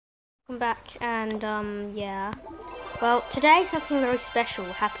Welcome back, and yeah. Well, today something very special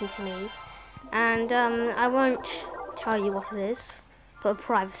happened to me, and I won't tell you what it is for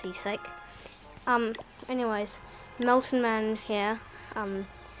privacy's sake. Anyways, Melton Man here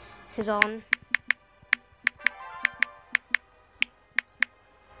is on.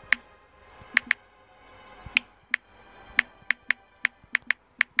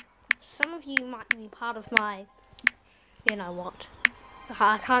 Some of you might be part of my, you know what.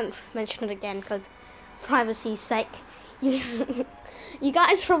 I can't mention it again because privacy's sake. You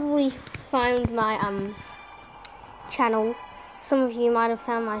guys probably found my channel. Some of you might have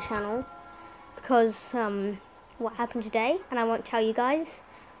found my channel because what happened today, and I won't tell you guys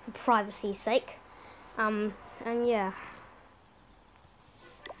for privacy's sake. And yeah.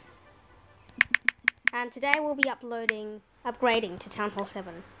 And today we'll be upgrading to Town Hall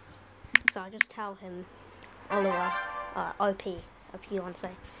 7. So I'll just tell him Oliver, OP, if you want to say.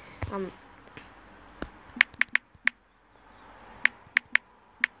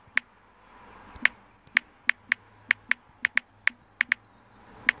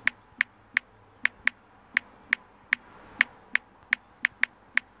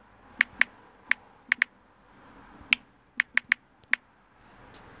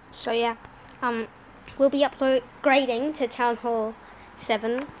 So yeah, we'll be upgrading to Town Hall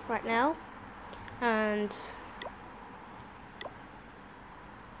 7 right now, and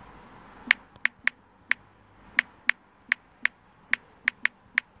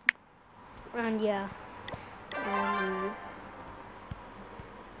yeah,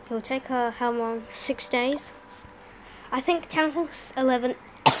 it'll take how long? 6 days. I think Town Hall 11.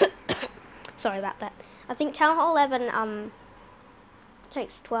 Sorry about that. I think Town Hall 11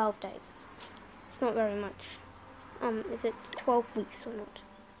 takes 12 days. It's not very much. Is it 12 weeks or not?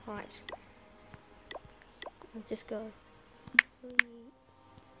 Alright. I'll just go. 3,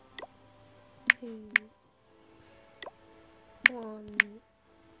 2, 1.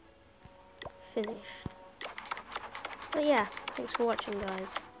 Finished. But yeah, thanks for watching, guys.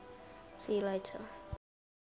 See you later.